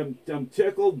ignorance. I'm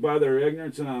tickled by their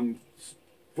ignorance, and I'm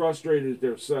frustrated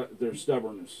at their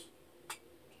stubbornness.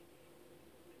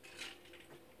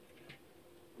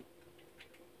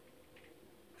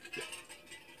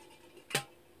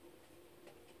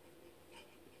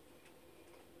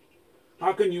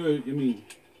 How can you? I mean,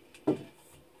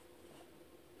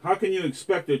 how can you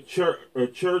expect a church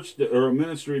or a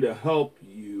ministry to help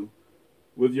you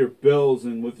with your bills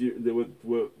and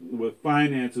with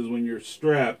finances when you're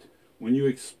strapped? When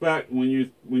you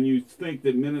think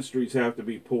that ministries have to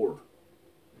be poor,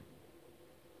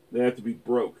 they have to be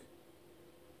broke.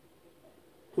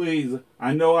 Please,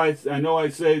 I know I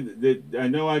say that I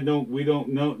know I don't. We don't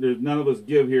know. There's none of us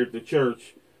give here at the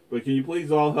church. But can you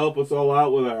please all help us all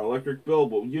out with our electric bill?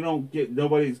 But you don't get.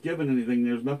 Nobody's giving anything.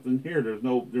 There's nothing here. There's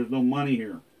no money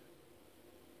here.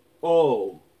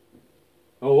 Oh,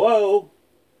 hello.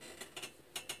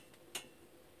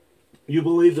 You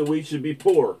believe that we should be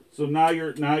poor, so now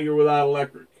you're without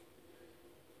electric.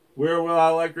 We're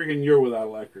without electric, and you're without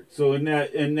electric. So in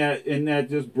that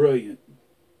just brilliant.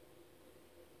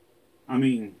 I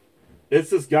mean, it's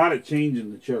just got to change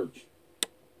in the church.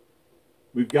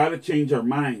 We've got to change our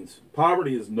minds.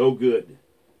 Poverty is no good.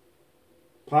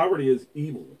 Poverty is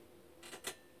evil.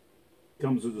 It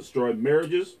comes to destroy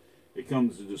marriages. It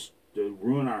comes to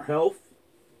ruin our health.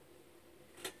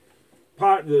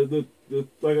 Like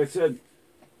I said,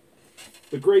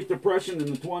 the Great Depression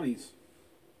in the 20s.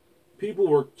 People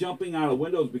were jumping out of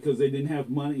windows because they didn't have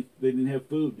money. They didn't have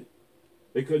food.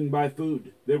 They couldn't buy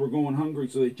food. They were going hungry,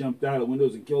 so they jumped out of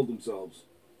windows and killed themselves.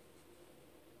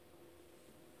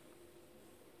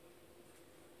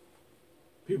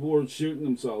 People were shooting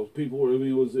themselves. People were. I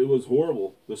mean, it was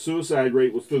horrible. The suicide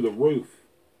rate was through the roof.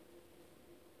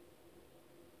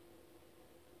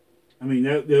 I mean,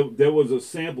 that was a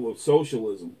sample of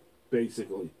socialism,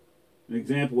 basically, an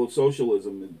example of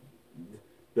socialism.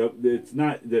 It's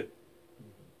not that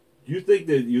you think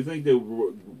that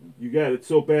you got it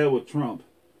so bad with Trump.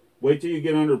 Wait till you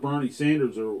get under Bernie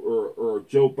Sanders or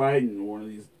Joe Biden or one of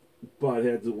these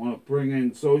buttheads that want to bring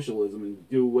in socialism and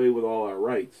do away with all our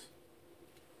rights.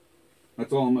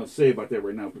 That's all I'm going to say about that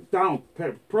right now.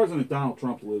 But President Donald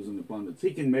Trump lives in abundance.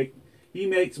 He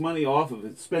makes money off of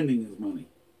it, spending his money.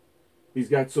 He's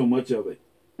got so much of it.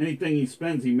 Anything he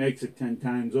spends, he makes it 10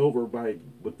 times over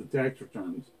with the tax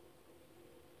returns.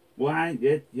 Well,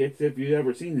 if you've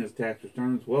ever seen his tax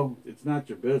returns, well, it's not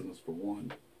your business for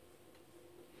one.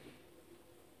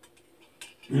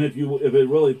 And if it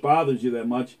really bothers you that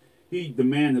much, the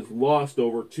man has lost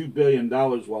over $2 billion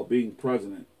while being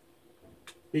president.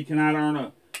 He cannot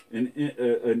earn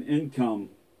an income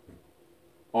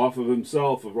off of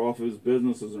himself or off of his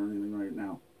businesses or anything right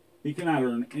now. He cannot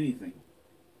earn anything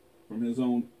from his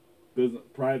own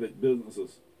private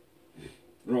businesses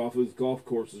or off his golf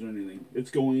courses or anything.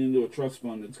 It's going into a trust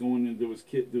fund. It's going into his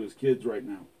kids right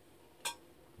now.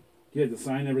 He had to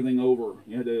sign everything over.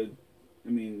 He had to,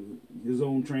 his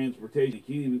own transportation.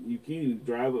 He can't even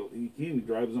drive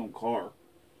his own car.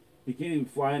 He can't even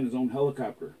fly in his own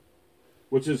helicopter.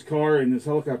 Which his car and his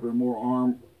helicopter are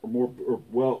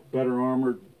better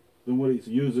armored than what he's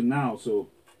using now. So,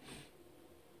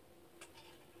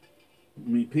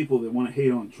 people that want to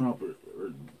hate on Trump are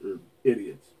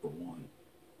idiots, for one.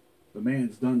 The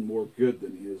man's done more good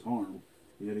than he has harm,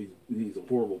 yet he's a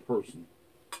horrible person.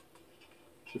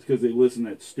 It's because they listen to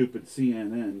that stupid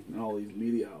CNN and all these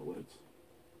media outlets.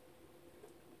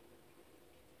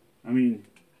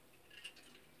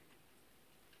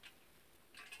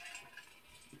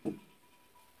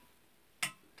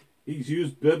 He's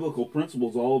used biblical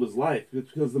principles all of his life.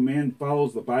 It's because the man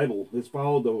follows the Bible. He's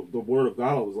followed the Word of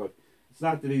God all his life. It's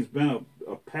not that he's been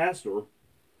a pastor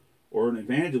or an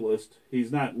evangelist. He's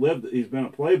been a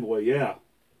playboy, yeah.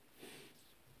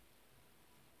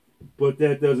 But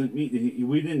that doesn't mean,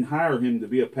 we didn't hire him to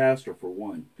be a pastor, for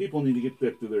one. People need to get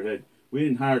that through their head. We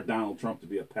didn't hire Donald Trump to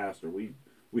be a pastor. We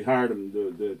hired him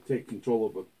to take control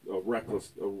of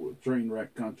a train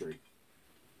wreck country.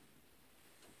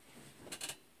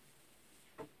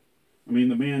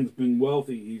 The man's been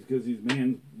wealthy.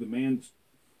 The man's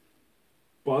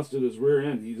busted his rear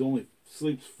end. He's only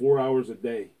sleeps 4 hours a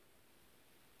day.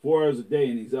 4 hours a day,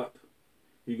 and he's up.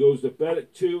 He goes to bed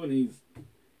at 2, and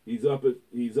he's up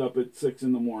at 6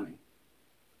 in the morning.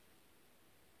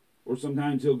 Or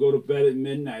sometimes he'll go to bed at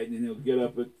midnight and he'll get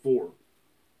up at 4.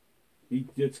 He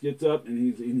gets up and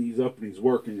he's up and he's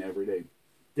working every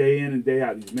day in and day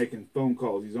out. He's making phone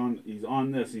calls. He's on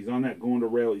this. He's on that. Going to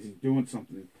rallies. He's doing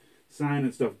something.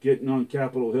 Signing stuff, getting on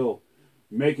Capitol Hill,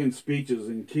 making speeches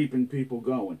and keeping people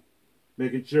going,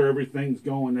 making sure everything's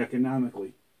going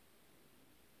economically.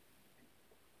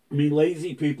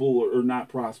 Lazy people are not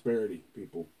prosperity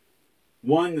people.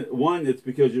 One, it's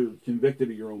because you're convicted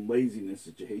of your own laziness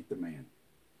that you hate the man.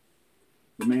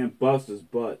 The man busts his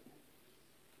butt.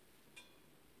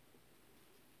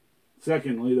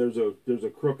 Secondly, there's a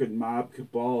crooked mob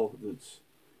cabal that's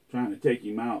trying to take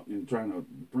him out and trying to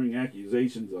bring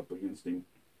accusations up against him.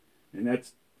 And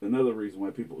that's another reason why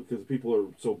because people are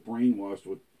so brainwashed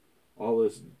with all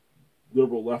this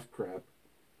liberal left crap.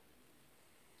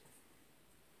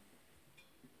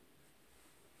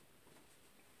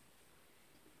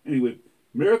 Anyway,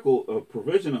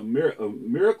 provision is a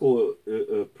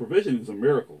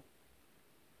miracle.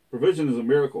 Provision is a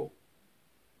miracle.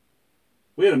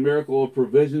 We had a miracle of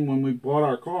provision when we bought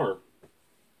our car.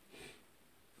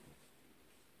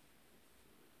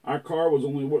 Our car was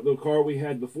the car we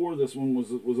had before this one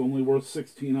was only worth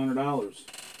 $1,600.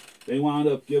 They wound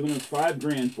up giving us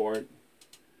 $5,000 for it,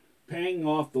 paying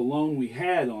off the loan we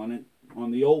had on it,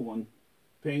 on the old one,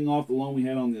 paying off the loan we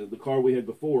had on the car we had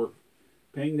before,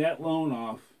 paying that loan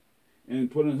off,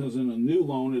 and putting us in a new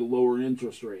loan at a lower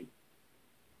interest rate,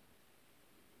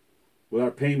 with our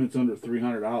payments under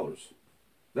 $300.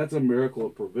 That's a miracle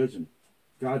of provision.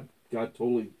 God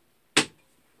totally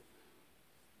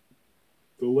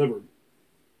delivered.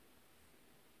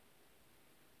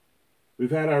 We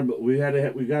got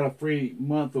a free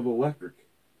month of electric,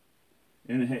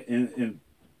 and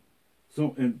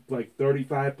like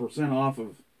 35% off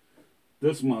of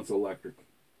this month's electric.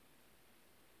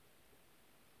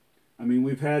 I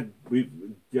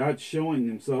mean, God's showing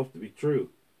himself to be true.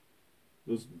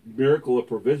 This miracle of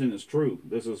provision is true.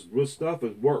 This stuff.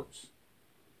 It works.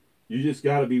 You just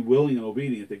got to be willing and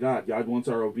obedient to God. God wants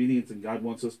our obedience, and God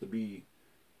wants us to be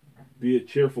a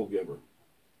cheerful giver,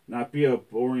 not be a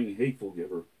boring, hateful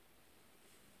giver.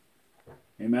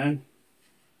 Amen.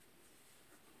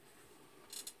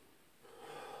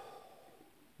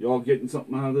 Y'all getting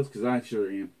something out of this? Because I sure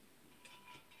am.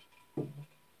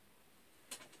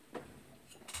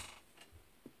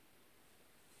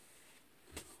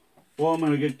 Well, I'm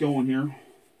going to get going here.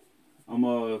 I'm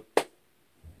going to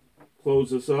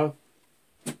close this up.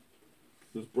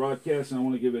 This broadcast, and I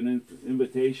want to give an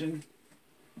invitation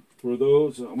for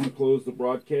those. I want to close the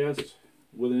broadcast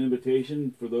with an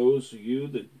invitation for those of you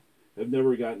that have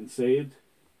never gotten saved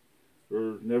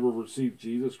or never received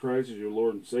Jesus Christ as your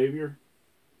Lord and Savior.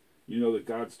 You know that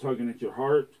God's tugging at your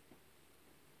heart.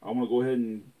 I want to go ahead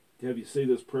and have you say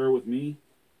this prayer with me.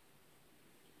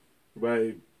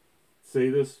 Everybody say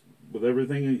this with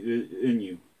everything in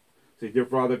you. Say, Dear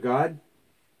Father God,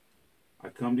 I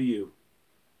come to you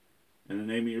in the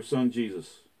name of your Son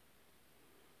Jesus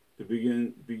to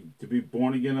be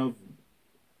born again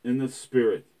in the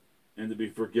Spirit and to be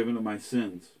forgiven of my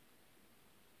sins.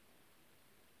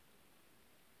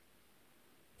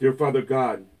 Dear Father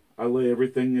God, I lay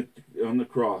everything on the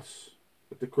cross,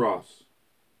 at the cross.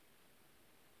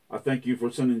 I thank you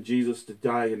for sending Jesus to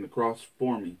die on the cross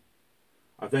for me.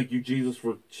 I thank you, Jesus,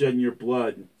 for shedding your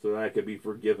blood so that I could be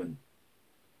forgiven.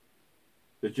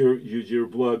 That your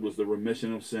blood was the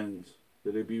remission of sins,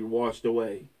 that it be washed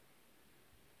away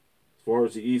as far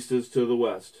as the east is to the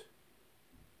west.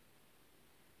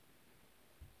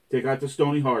 Take out the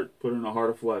stony heart, put in a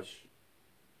heart of flesh.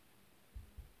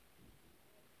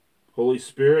 Holy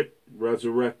Spirit,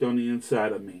 resurrect on the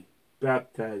inside of me.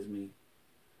 Baptize me.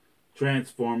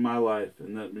 Transform my life,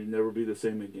 and let me never be the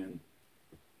same again.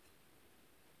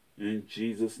 In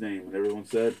Jesus' name. And everyone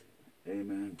said,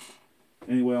 amen.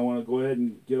 Anyway, I want to go ahead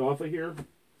and get off of here.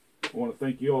 I want to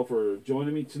thank you all for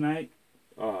joining me tonight.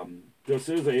 This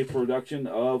is a production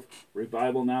of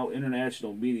Revival Now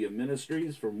International Media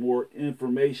Ministries. For more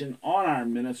information on our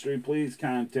ministry, please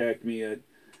contact me at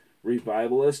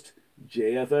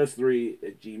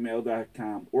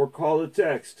revivalistjfs3@gmail.com or call or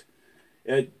text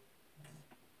at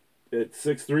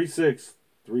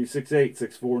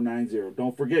 636-368-6490.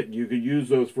 Don't forget, you can use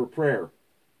those for prayer.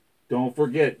 Don't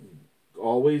forget,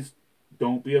 always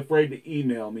don't be afraid to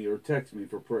email me or text me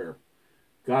for prayer.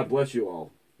 God bless you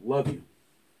all. Love you.